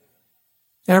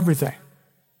 Everything.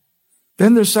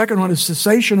 Then the second one is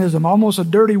cessationism, almost a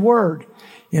dirty word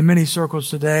in many circles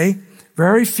today.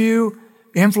 Very few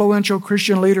influential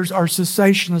Christian leaders are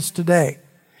cessationists today.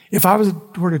 If I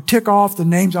were to tick off the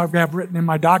names I've got written in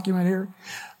my document here,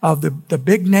 of the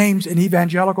big names in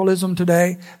evangelicalism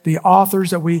today, the authors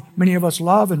that many of us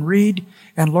love and read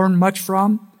and learn much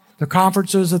from, the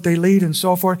conferences that they lead and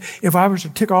so forth. If I was to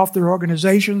tick off their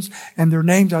organizations and their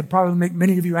names, I'd probably make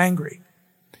many of you angry.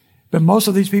 But most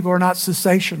of these people are not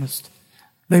cessationists.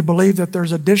 They believe that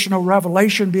there's additional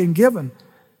revelation being given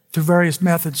through various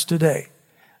methods today.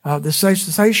 The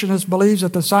cessationist believes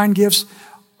that the sign gifts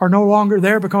are no longer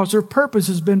there because their purpose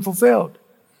has been fulfilled.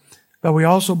 But we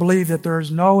also believe that there is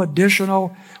no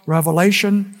additional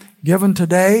revelation given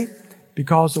today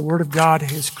because the Word of God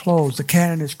is closed. The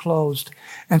canon is closed.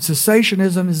 And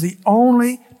cessationism is the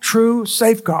only true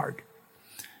safeguard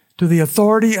to the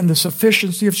authority and the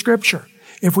sufficiency of Scripture.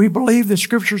 If we believe the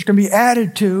Scriptures can be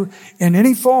added to in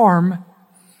any form,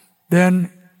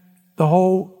 then the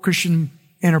whole Christian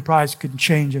enterprise can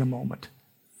change in a moment.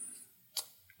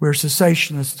 We're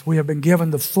cessationists. We have been given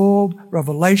the full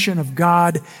revelation of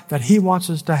God that He wants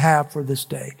us to have for this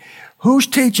day. Who's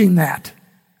teaching that?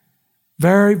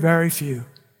 Very, very few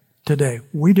today.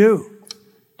 We do.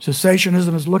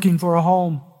 Cessationism is looking for a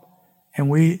home,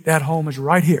 and that home is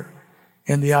right here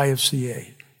in the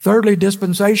IFCA. Thirdly,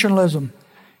 dispensationalism.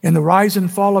 In The Rise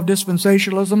and Fall of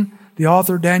Dispensationalism, the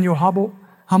author Daniel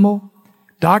Hummel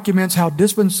documents how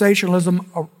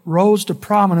dispensationalism rose to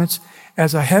prominence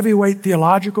as a heavyweight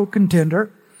theological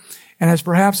contender and as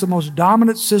perhaps the most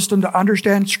dominant system to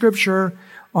understand Scripture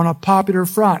on a popular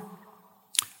front.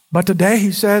 But today,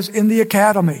 he says, in the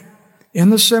academy, in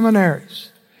the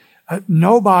seminaries,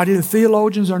 the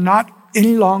theologians are not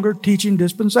any longer teaching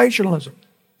dispensationalism.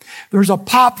 There's a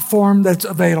pop form that's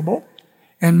available,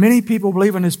 and many people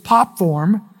believe in this pop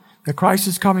form, that Christ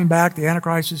is coming back, the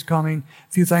Antichrist is coming,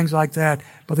 a few things like that,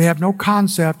 but they have no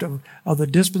concept of the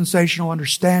dispensational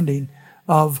understanding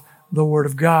of the Word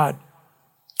of God.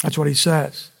 That's what he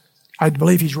says. I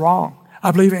believe he's wrong. I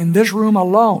believe in this room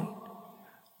alone,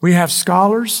 we have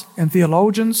scholars and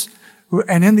theologians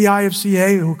and in the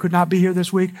IFCA who could not be here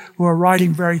this week, who are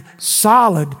writing very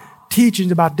solid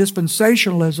teachings about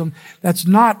dispensationalism that's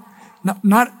not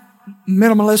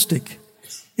minimalistic.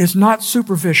 It's not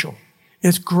superficial.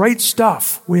 It's great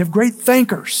stuff. We have great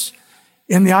thinkers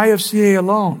in the IFCA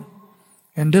alone.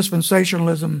 And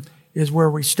dispensationalism is where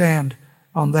we stand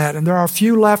on that. And there are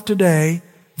few left today,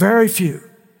 very few,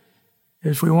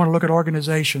 if we want to look at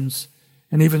organizations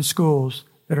and even schools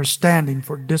that are standing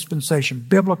for dispensation,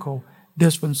 biblical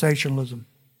dispensationalism.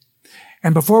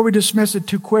 And before we dismiss it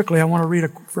too quickly, I want to read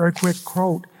a very quick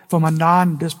quote from a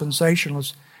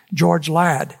non-dispensationalist, George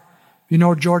Ladd. You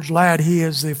know George Ladd, he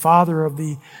is the father of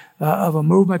a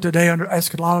movement today under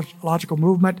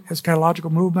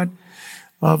eschatological movement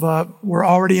of we're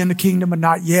already in the kingdom but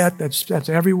not yet. That's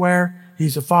everywhere.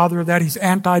 He's the father of that. He's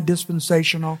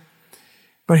anti-dispensational.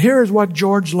 But here is what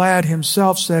George Ladd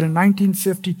himself said in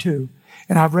 1952,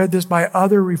 and I've read this by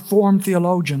other Reformed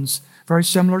theologians, very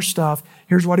similar stuff.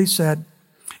 Here's what he said.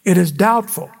 It is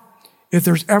doubtful if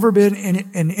there's ever been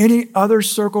in any other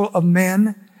circle of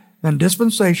men than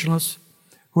dispensationalists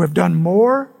who have done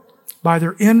more by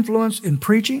their influence in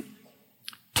preaching,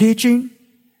 teaching,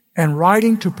 and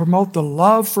writing to promote the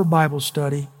love for Bible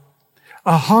study,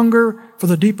 a hunger for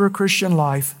the deeper Christian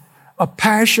life, a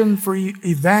passion for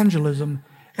evangelism,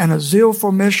 and a zeal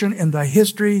for mission in the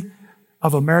history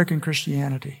of American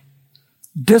Christianity.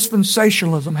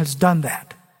 Dispensationalism has done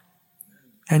that.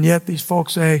 And yet these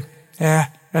folks say,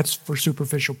 that's for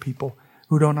superficial people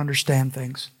who don't understand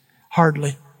things.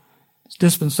 Hardly.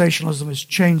 Dispensationalism has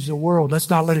changed the world. Let's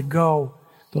not let it go.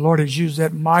 The Lord has used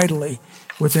that mightily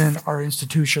within our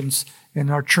institutions, in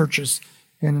our churches,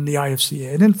 and in the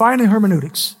IFCA. And then finally,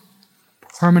 hermeneutics.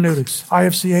 Hermeneutics.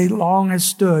 IFCA long has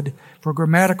stood for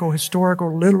grammatical,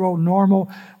 historical, literal,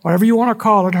 normal, whatever you want to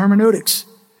call it, hermeneutics.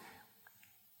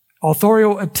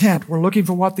 Authorial intent. We're looking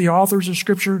for what the authors of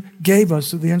Scripture gave us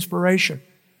through the inspiration.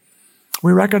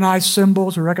 We recognize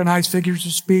symbols, we recognize figures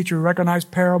of speech, we recognize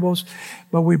parables,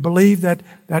 but we believe that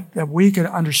we can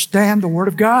understand the Word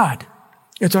of God.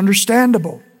 It's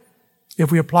understandable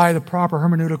if we apply the proper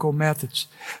hermeneutical methods.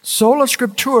 Sola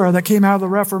Scriptura that came out of the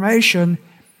Reformation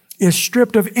is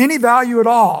stripped of any value at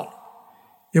all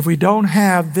if we don't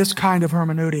have this kind of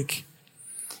hermeneutic.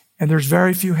 And there's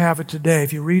very few have it today.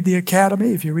 If you read the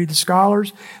academy, if you read the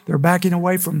scholars, they're backing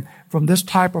away from this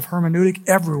type of hermeneutic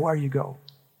everywhere you go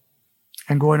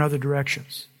and go in other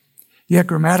directions. Yet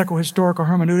grammatical, historical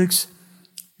hermeneutics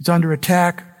is under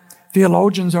attack.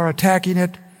 Theologians are attacking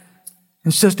it,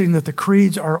 insisting that the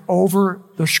creeds are over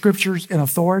the Scriptures in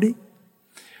authority.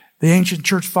 The ancient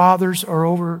church fathers are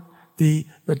over the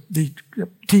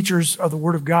teachers of the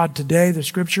Word of God today, the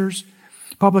Scriptures.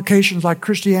 Publications like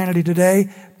Christianity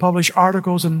Today publish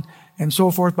articles and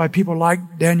so forth by people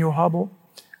like Daniel Hummel,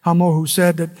 who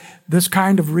said that this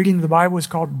kind of reading of the Bible is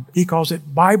he calls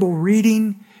it Bible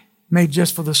reading made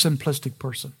just for the simplistic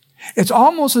person. It's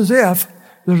almost as if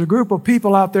there's a group of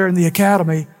people out there in the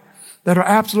academy that are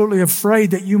absolutely afraid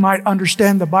that you might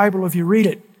understand the Bible if you read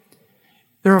it.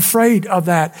 They're afraid of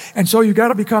that. And so you've got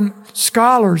to become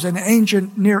scholars in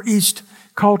ancient Near East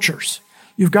cultures.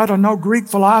 You've got to know Greek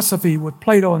philosophy with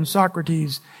Plato and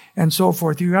Socrates and so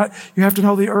forth. You have to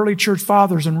know the early church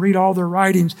fathers and read all their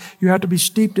writings. You have to be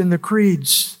steeped in the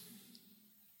creeds.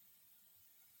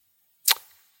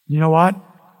 You know what?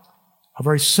 A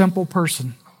very simple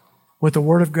person with the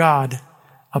Word of God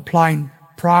applying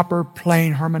proper,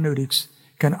 plain hermeneutics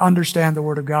can understand the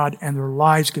Word of God and their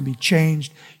lives can be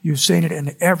changed. You've seen it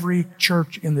in every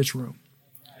church in this room.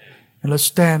 And let's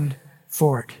stand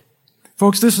for it.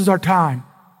 Folks, this is our time.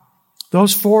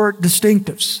 Those four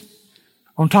distinctives,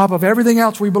 on top of everything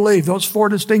else we believe, those four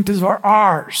distinctives are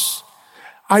ours.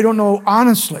 I don't know,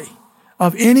 honestly,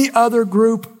 of any other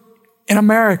group in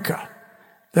America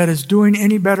that is doing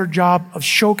any better job of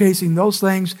showcasing those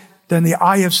things than the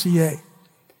IFCA.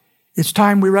 It's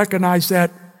time we recognize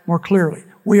that more clearly.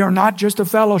 We are not just a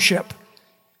fellowship,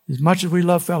 as much as we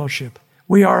love fellowship.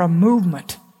 We are a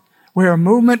movement. We are a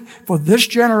movement for this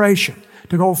generation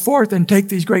to go forth and take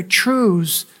these great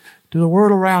truths to the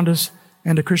world around us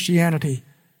and to Christianity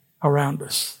around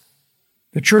us.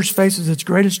 The church faces its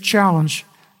greatest challenge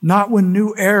not when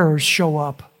new errors show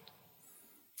up,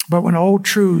 but when old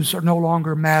truths are no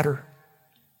longer matter.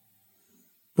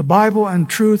 The Bible and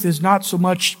truth is not so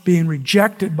much being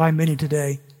rejected by many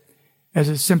today as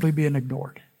it's simply being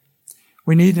ignored.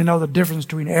 We need to know the difference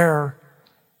between error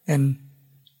and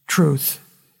truth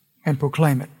and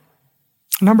proclaim it.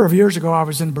 A number of years ago, I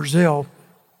was in Brazil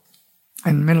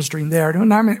and ministering there. And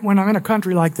when I'm in a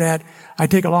country like that, I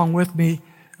take along with me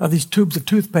these tubes of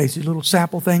toothpaste, these little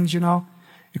sample things,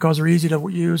 because they're easy to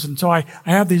use. And so I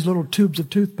have these little tubes of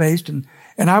toothpaste. And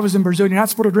I was in Brazil. You're not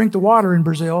supposed to drink the water in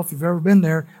Brazil. If you've ever been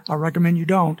there, I recommend you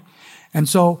don't. And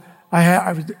so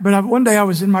one day I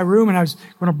was in my room and I was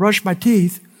going to brush my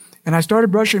teeth. And I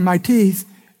started brushing my teeth.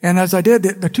 And as I did,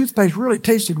 the toothpaste really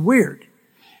tasted weird.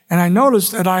 And I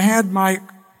noticed that I had my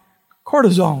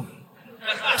cortisone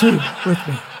tube with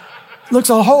me. Looks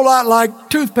a whole lot like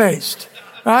toothpaste,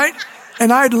 right?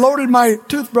 And I'd loaded my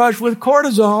toothbrush with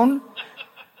cortisone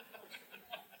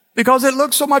because it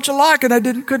looked so much alike and I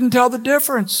couldn't tell the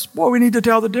difference. Boy, we need to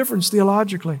tell the difference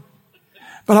theologically.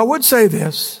 But I would say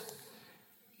this,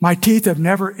 my teeth have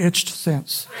never itched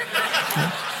since.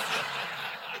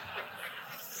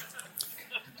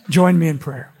 Join me in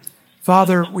prayer.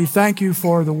 Father, we thank you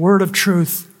for the word of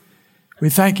truth. We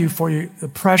thank you for the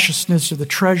preciousness of the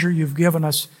treasure you've given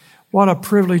us. What a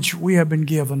privilege we have been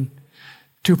given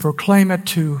to proclaim it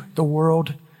to the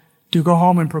world, to go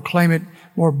home and proclaim it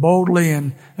more boldly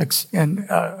and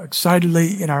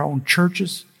excitedly in our own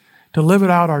churches, to live it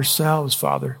out ourselves,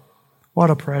 Father. What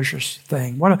a precious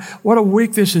thing. What a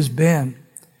week this has been.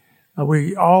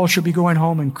 We all should be going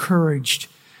home encouraged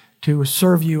to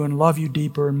serve you and love you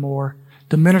deeper and more,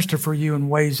 to minister for you in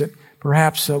ways that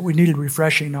perhaps we needed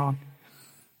refreshing on.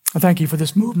 I thank you for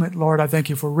this movement, Lord. I thank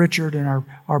you for Richard and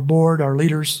our board, our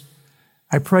leaders.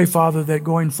 I pray, Father, that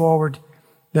going forward,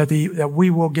 that we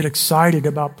will get excited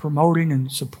about promoting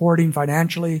and supporting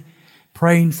financially,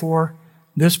 praying for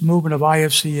this movement of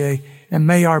IFCA, and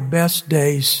may our best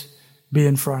days be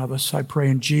in front of us. I pray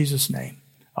in Jesus' name.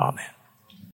 Amen.